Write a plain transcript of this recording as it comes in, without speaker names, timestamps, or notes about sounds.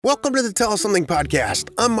Welcome to the Tell Us Something podcast.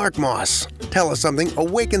 I'm Mark Moss. Tell Us Something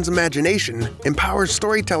awakens imagination, empowers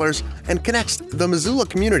storytellers, and connects the Missoula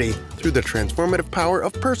community through the transformative power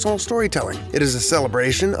of personal storytelling. It is a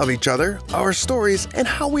celebration of each other, our stories, and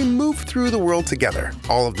how we move through the world together.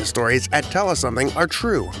 All of the stories at Tell Us Something are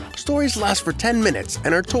true. Stories last for 10 minutes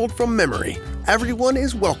and are told from memory. Everyone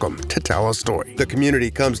is welcome to tell a story. The community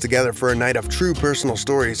comes together for a night of true personal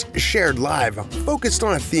stories, shared live, focused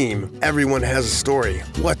on a theme. Everyone has a story.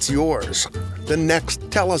 What's yours? The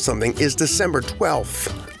next Tell Us Something is December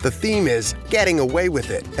 12th. The theme is Getting Away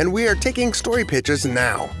With It, and we are taking story pitches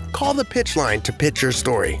now. Call the pitch line to pitch your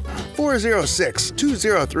story.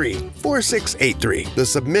 406-203-4683. The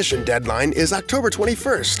submission deadline is October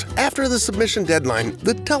 21st. After the submission deadline,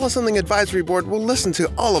 the Tell Us Something Advisory Board will listen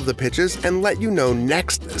to all of the pitches and let you know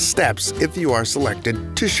next steps if you are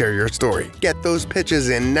selected to share your story. Get those pitches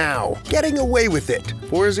in now. Getting Away With It.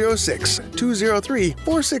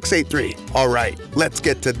 406-203-4683. All right, let's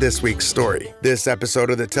get to this week's story. This episode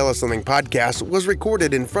of the Tell Us Something podcast was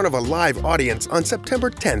recorded in front of a live audience on September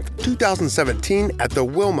 10th, 2017 at the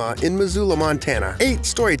Wilma in Missoula, Montana. 8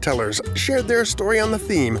 storytellers shared their story on the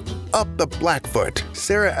theme, Up the Blackfoot.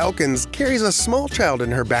 Sarah Elkins carries a small child in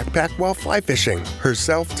her backpack while fly fishing. Her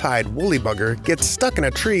self-tied woolly bugger gets stuck in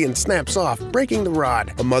a tree and snaps off, breaking the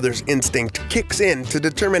rod. A mother's instinct kicks in to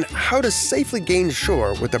determine how to safely gain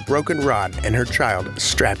shore with a broken rod and her child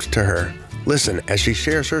strapped to her. Listen as she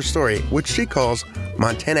shares her story, which she calls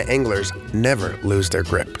Montana Anglers Never Lose Their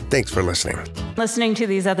Grip. Thanks for listening. Listening to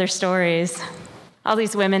these other stories, all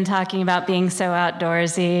these women talking about being so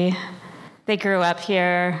outdoorsy. They grew up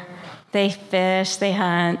here. They fish, they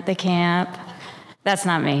hunt, they camp. That's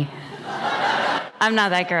not me. I'm not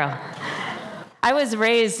that girl. I was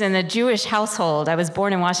raised in a Jewish household. I was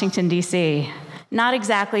born in Washington, D.C. Not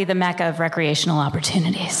exactly the mecca of recreational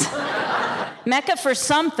opportunities. Mecca for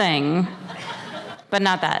something, but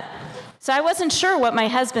not that. So I wasn't sure what my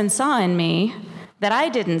husband saw in me that I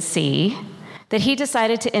didn't see, that he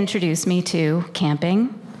decided to introduce me to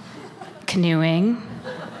camping, canoeing,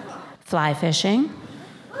 fly fishing.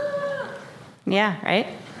 Yeah, right?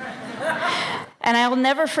 And I'll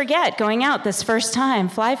never forget going out this first time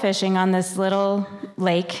fly fishing on this little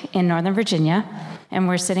lake in Northern Virginia, and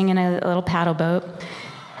we're sitting in a little paddle boat,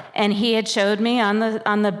 and he had showed me on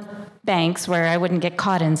the banks where I wouldn't get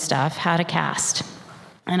caught in stuff how to cast.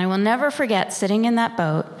 And I will never forget sitting in that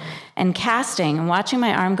boat and casting and watching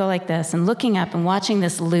my arm go like this and looking up and watching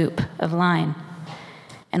this loop of line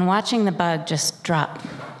and watching the bug just drop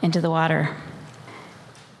into the water.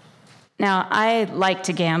 Now, I like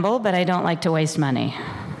to gamble, but I don't like to waste money.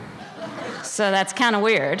 So that's kind of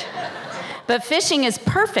weird. But fishing is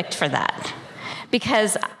perfect for that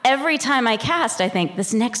because every time I cast, I think,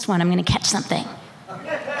 this next one, I'm going to catch something.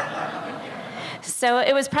 So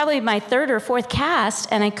it was probably my 3rd or 4th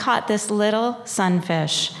cast, and I caught this little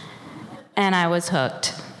sunfish, and I was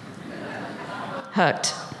hooked.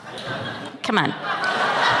 Hooked. Come on.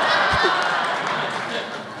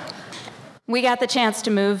 We got the chance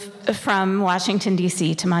to move from Washington,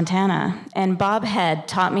 D.C. to Montana, and Bob Head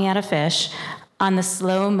taught me how to fish on the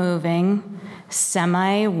slow-moving,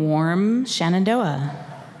 semi-warm Shenandoah,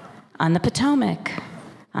 on the Potomac,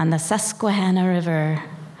 on the Susquehanna River.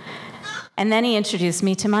 And then he introduced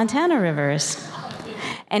me to Montana rivers.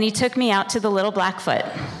 And he took me out to the Little Blackfoot.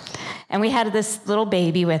 And we had this little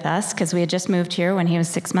baby with us because we had just moved here when he was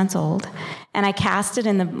 6 months old. And I casted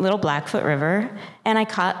in the Little Blackfoot River, and I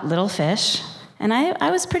caught little fish. And I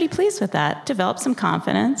was pretty pleased with that, developed some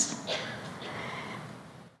confidence.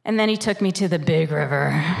 And then he took me to the Big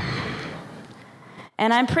River.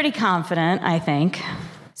 And I'm pretty confident, I think.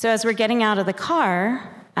 So as we're getting out of the car,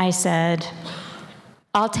 I said,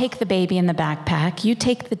 I'll take the baby in the backpack, you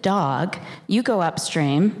take the dog, you go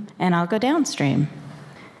upstream, and I'll go downstream.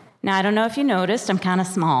 Now, I don't know if you noticed, I'm kind of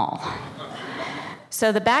small.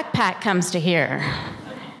 So the backpack comes to here,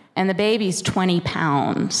 and the baby's 20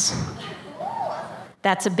 pounds.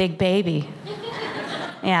 That's a big baby.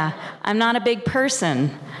 Yeah, I'm not a big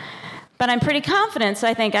person, but I'm pretty confident, so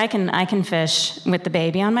I think I can fish with the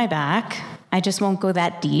baby on my back. I just won't go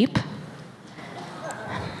that deep.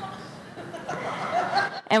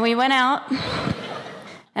 And we went out,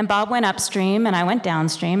 and Bob went upstream, and I went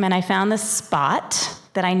downstream, and I found this spot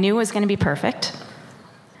that I knew was going to be perfect.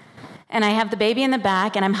 And I have the baby in the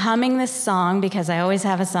back, and I'm humming this song because I always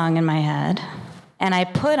have a song in my head. And I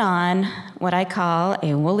put on what I call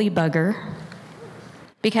a woolly bugger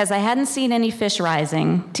because I hadn't seen any fish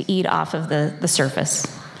rising to eat off of the surface.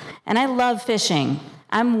 And I love fishing.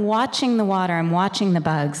 I'm watching the water, I'm watching the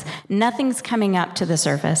bugs. Nothing's coming up to the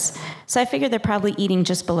surface. So I figured they're probably eating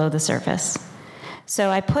just below the surface. So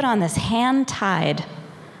I put on this hand-tied,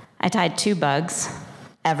 I tied 2 bugs,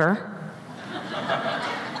 ever.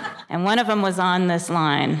 And one of them was on this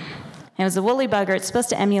line. It was a woolly bugger. It's supposed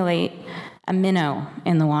to emulate a minnow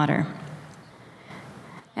in the water.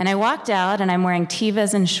 And I walked out, and I'm wearing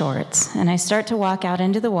Tevas and shorts. And I start to walk out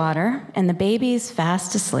into the water, and the baby's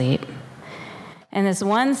fast asleep. And this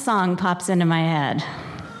one song pops into my head.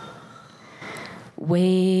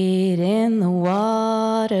 Wade in the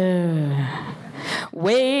water.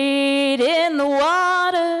 Wade in the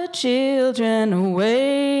water, children,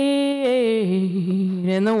 wade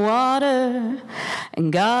in the water,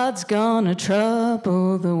 and God's gonna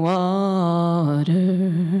trouble the water.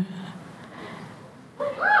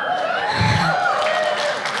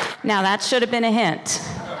 Now, that should have been a hint,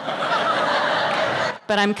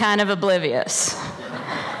 but I'm kind of oblivious.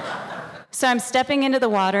 So I'm stepping into the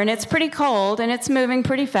water, and it's pretty cold, and it's moving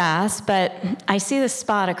pretty fast, but I see this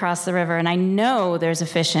spot across the river, and I know there's a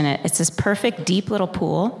fish in it. It's this perfect, deep little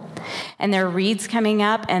pool, and there are reeds coming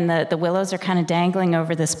up, and the willows are kind of dangling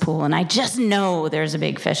over this pool, and I just know there's a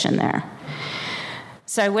big fish in there.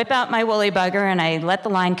 So I whip out my woolly bugger, and I let the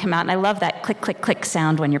line come out, and I love that click, click, click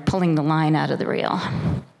sound when you're pulling the line out of the reel.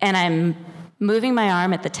 And I'm moving my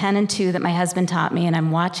arm at the 10 and 2 that my husband taught me, and I'm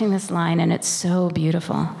watching this line, and it's so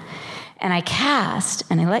beautiful. And I cast,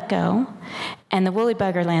 and I let go, and the woolly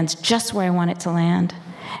bugger lands just where I want it to land,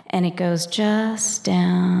 and it goes just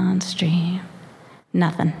downstream.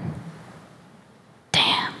 Nothing.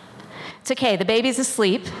 Damn. It's okay, the baby's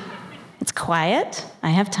asleep. It's quiet.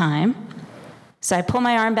 I have time. So I pull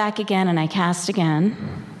my arm back again, and I cast again.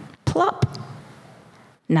 Plop.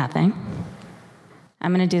 Nothing.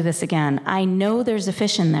 I'm going to do this again. I know there's a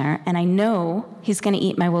fish in there, and I know he's going to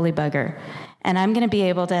eat my woolly bugger. And I'm going to be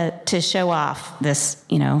able to show off this,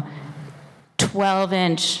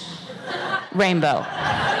 12-inch rainbow.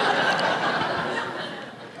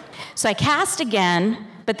 So I cast again,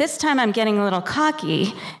 but this time I'm getting a little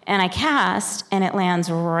cocky, and I cast, and it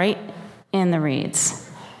lands right in the reeds.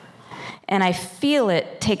 And I feel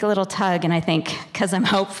it take a little tug, and I think, because I'm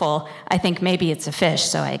hopeful, I think maybe it's a fish.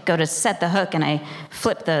 So I go to set the hook, and I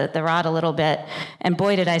flip the rod a little bit, and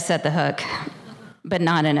boy, did I set the hook, but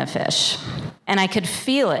not in a fish. And I could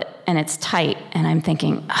feel it, and it's tight, and I'm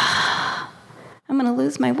thinking, I'm going to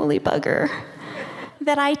lose my woolly bugger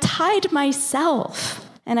that I tied myself.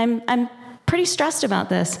 And I'm pretty stressed about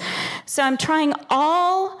this. So I'm trying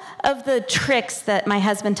all of the tricks that my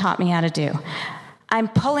husband taught me how to do. I'm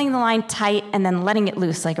pulling the line tight and then letting it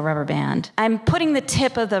loose like a rubber band. I'm putting the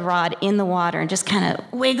tip of the rod in the water and just kind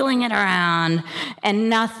of wiggling it around, and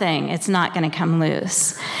nothing, it's not going to come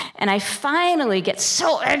loose. And I finally get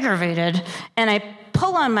so aggravated, and I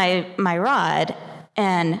pull on my rod,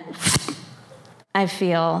 and I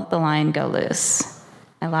feel the line go loose.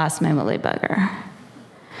 I lost my woolly bugger.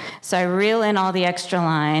 So I reel in all the extra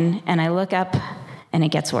line, and I look up, and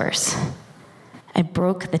it gets worse. I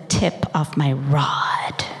broke the tip off my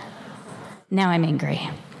rod. Now I'm angry.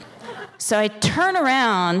 So I turn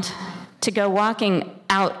around to go walking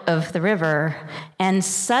out of the river, and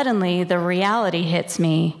suddenly the reality hits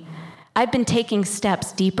me. I've been taking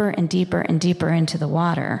steps deeper and deeper and deeper into the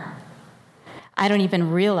water. I don't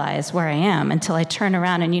even realize where I am until I turn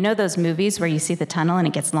around, and you know those movies where you see the tunnel and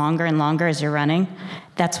it gets longer and longer as you're running?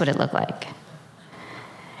 That's what it looked like.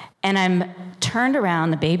 And I'm turned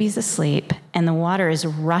around, the baby's asleep, and the water is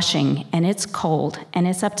rushing, and it's cold, and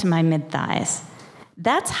it's up to my mid-thighs.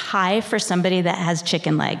 That's high for somebody that has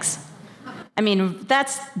chicken legs. I mean,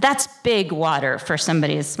 that's big water for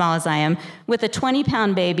somebody as small as I am, with a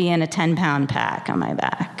 20-pound baby and a 10-pound pack on my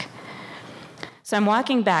back. So I'm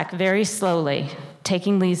walking back very slowly,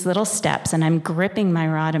 taking these little steps, and I'm gripping my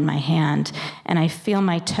rod in my hand, and I feel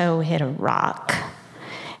my toe hit a rock,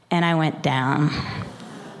 and I went down.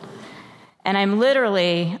 And I'm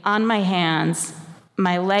literally on my hands,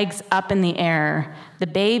 my legs up in the air. The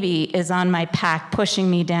baby is on my pack pushing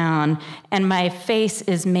me down, and my face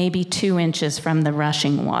is maybe 2 inches from the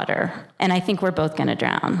rushing water. And I think we're both going to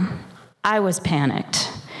drown. I was panicked.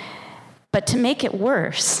 But to make it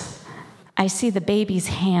worse, I see the baby's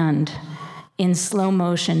hand in slow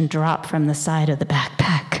motion drop from the side of the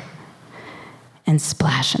backpack and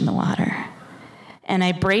splash in the water. And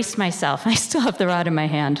I brace myself. I still have the rod in my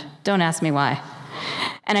hand. Don't ask me why.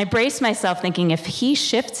 And I brace myself thinking, if he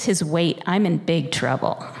shifts his weight, I'm in big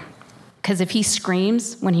trouble. Because if he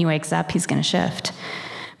screams when he wakes up, he's going to shift.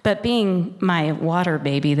 But being my water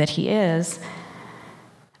baby that he is,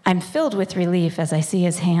 I'm filled with relief as I see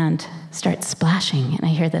his hand start splashing. And I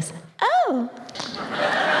hear this, oh.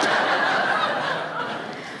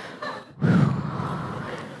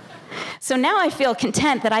 So now I feel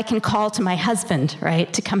content that I can call to my husband,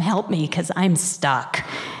 right, to come help me because I'm stuck.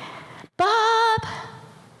 Bob!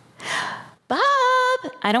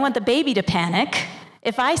 I don't want the baby to panic.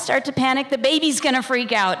 If I start to panic, the baby's going to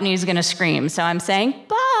freak out and he's going to scream. So I'm saying,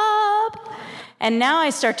 Bob! And now I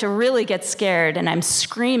start to really get scared and I'm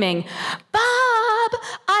screaming, Bob!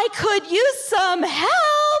 I could use some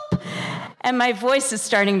help! And my voice is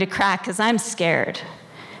starting to crack because I'm scared.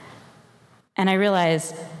 And I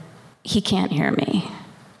realize he can't hear me.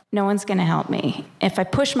 No one's going to help me. If I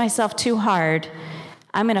push myself too hard,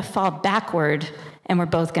 I'm going to fall backward and we're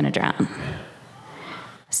both going to drown.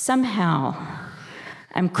 Somehow,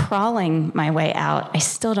 I'm crawling my way out. I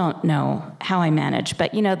still don't know how I manage,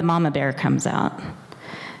 but the mama bear comes out.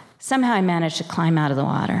 Somehow I manage to climb out of the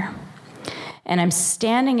water. And I'm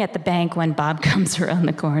standing at the bank when Bob comes around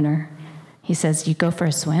the corner. He says, "You go for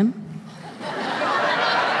a swim?"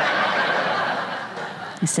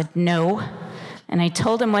 I said, "No." And I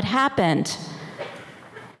told him what happened.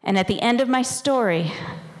 And at the end of my story,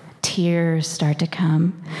 tears start to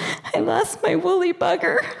come. I lost my woolly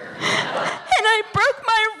bugger, and I broke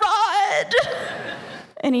my rod.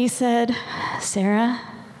 And he said, "Sarah,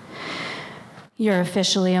 you're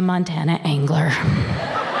officially a Montana angler."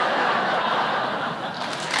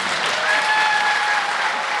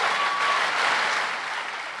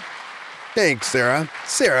 Thanks, Sarah.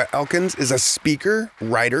 Sarah Elkins is a speaker,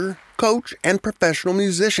 writer, coach, and professional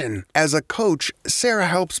musician. As a coach, Sarah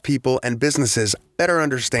helps people and businesses better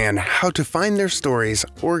understand how to find their stories,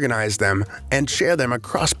 organize them, and share them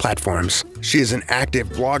across platforms. She is an active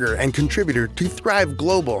blogger and contributor to Thrive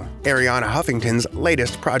Global, Ariana Huffington's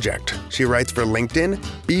latest project. She writes for LinkedIn,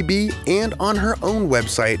 BB, and on her own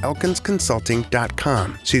website,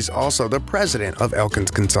 elkinsconsulting.com. She's also the president of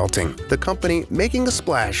Elkins Consulting, the company making a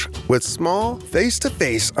splash with small,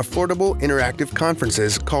 face-to-face, affordable, interactive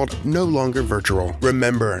conferences called No Longer Virtual.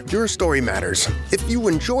 Remember, your story matters. If you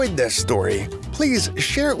enjoyed this story, please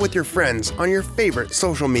share it with your friends on your favorite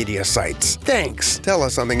social media sites. Thanks. Tell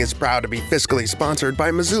Us Something is proud to be fiscally sponsored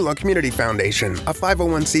by Missoula Community Foundation, a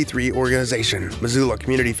 501c3 organization. Missoula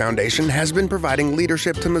Community Foundation has been providing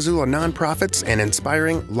leadership to Missoula nonprofits and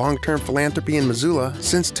inspiring long-term philanthropy in Missoula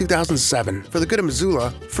since 2007. For the good of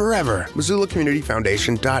Missoula, forever.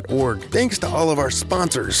 MissoulaCommunityFoundation.org. Thanks to all of our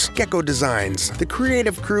sponsors. Gecko Designs. The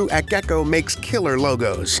creative crew at Gecko makes killer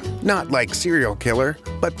logos. Not like Serial Killer,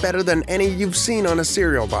 but better than any you've seen on a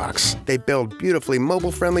cereal box. They build beautifully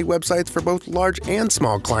mobile-friendly websites for both large and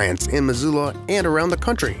small clients in Missoula and around the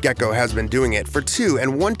country. Gecko has been doing it for 2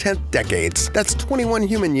 1/10 decades. That's 21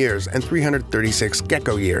 human years and 336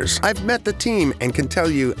 gecko years. I've met the team and can tell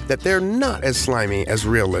you that they're not as slimy as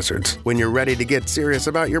real lizards. When you're ready to get serious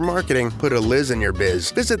about your marketing, put a Liz in your biz.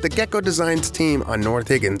 Visit the Gecko Designs team on North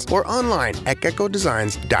Higgins or online at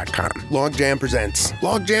geckodesigns.com. Logjam Presents.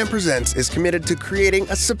 Logjam Presents is committed to creating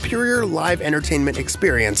a superior live entertainment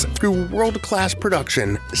experience through world-class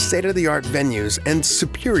production, state-of-the-art venues, and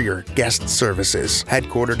superior guest services.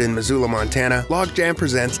 Headquartered in Missoula, Montana, Logjam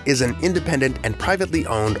Presents is an independent and privately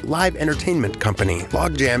owned live entertainment company.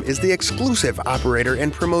 Logjam is the exclusive operator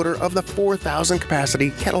and promoter of the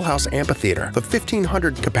 4,000-capacity Kettle House Amphitheater, the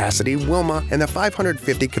 1,500-capacity Wilma, and the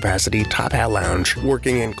 550-capacity Top Hat Lounge.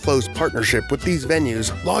 Working in close partnership with these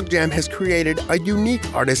venues, Logjam has created a unique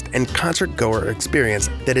artist and concert-goer experience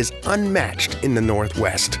that is unmatched in the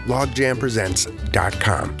Northwest.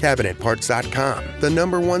 LogjamPresents.com. CabinetParts.com, the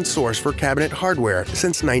 #1 source for cabinet hardware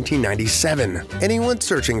since 1997. Anyone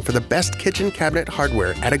searching for the best kitchen cabinet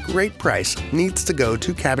hardware at a great price needs to go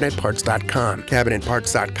to CabinetParts.com.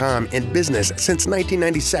 CabinetParts.com, in business since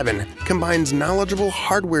 1997, combines knowledgeable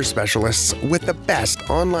hardware specialists with the best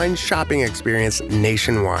online shopping experience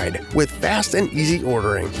nationwide. With fast and easy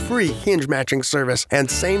ordering, free hinge matching service, and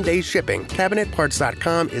same-day shipping,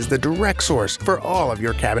 CabinetParts.com is the direct source for all of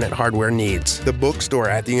your cabinet hardware needs. The Bookstore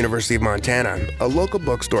at the University of Montana, a local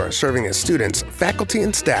bookstore serving as students, faculty,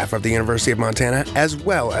 and staff of the University of Montana, as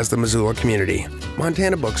well as the Missoula community.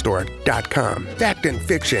 MontanaBookstore.com. Fact and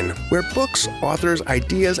Fiction, where books, authors,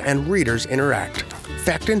 ideas, and readers interact.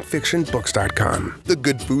 FactAndFictionBooks.com. The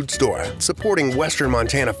Good Food Store. Supporting Western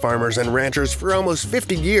Montana farmers and ranchers for almost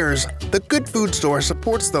 50 years, The Good Food Store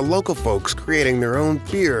supports the local folks creating their own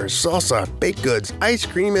beer, salsa, baked goods, ice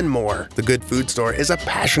cream, and more. The Good Food Store is a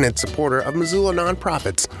passionate supporter of Missoula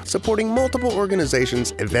nonprofits, supporting multiple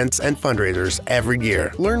organizations, events, and fundraisers every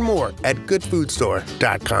year. Learn more at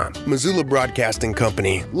GoodFoodStore.com. Missoula Broadcasting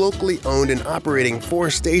Company. Locally owned and operating 4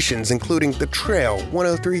 stations, including The Trail,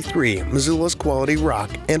 103.3, Missoula's Quality rock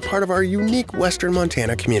and part of our unique Western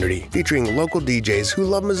Montana community, featuring local DJs who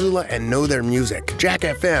love Missoula and know their music. Jack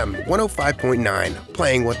FM 105.9,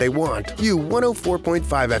 playing what they want. You 104.5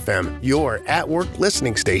 FM, your at-work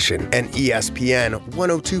listening station. And ESPN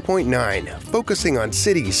 102.9, focusing on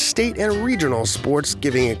city, state, and regional sports,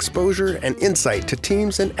 giving exposure and insight to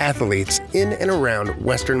teams and athletes in and around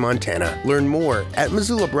Western Montana. Learn more at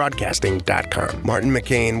MissoulaBroadcasting.com. Martin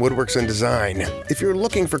McCain Woodworks and Design. If you're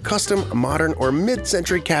looking for custom, modern, or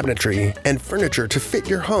mid-century cabinetry and furniture to fit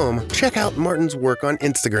your home, check out Martin's work on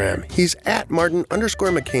Instagram. He's at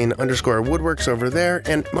Martin_McCain_Woodworks over there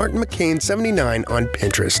and Martin McCain 79 on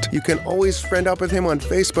Pinterest. You can always friend up with him on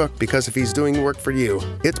Facebook because if he's doing work for you,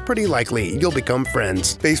 it's pretty likely you'll become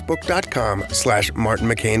friends. Facebook.com/Martin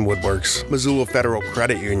McCain Woodworks. Missoula Federal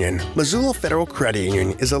Credit Union. Missoula Federal Credit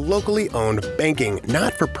Union is a locally owned banking,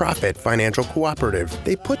 not-for-profit financial cooperative.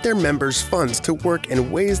 They put their members' funds to work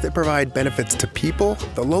in ways that provide benefits to people,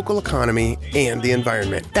 the local economy, and the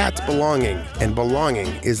environment. That's belonging, and belonging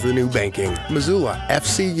is the new banking.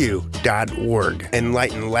 MissoulaFCU.org.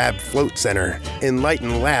 Enlighten Lab Float Center.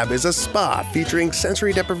 Enlighten Lab is a spa featuring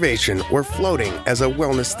sensory deprivation or floating as a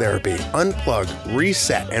wellness therapy. Unplug,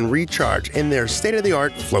 reset, and recharge in their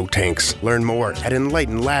state-of-the-art float tanks. Learn more at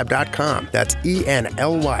enlightenlab.com. That's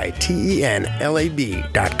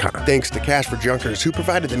ENLYTENLAB.com. Thanks to Cash for Junkers, who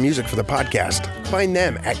provided the music for the podcast. Find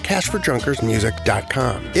them at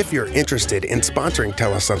cashforjunkersmusic.com. If you're interested in sponsoring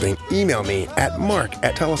Tell Us Something, email me at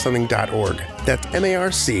mark@tellussomething.org. That's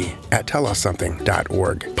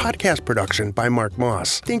MARC@tellussomething.org. Podcast production by Mark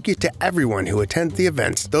Moss. Thank you to everyone who attends the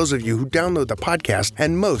events, those of you who download the podcast,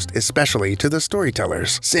 and most especially to the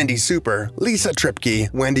storytellers. Cindy Super, Lisa Tripke,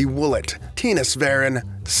 Wendy Woollett, Tina Sverin,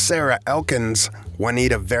 Sarah Elkins,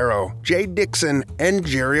 Juanita Vero, Jay Dixon, and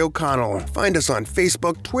Jerry O'Connell. Find us on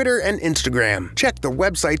Facebook, Twitter, and Instagram. Check the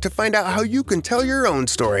website to find out how you can tell your own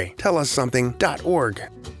story. TellUsSomething.org.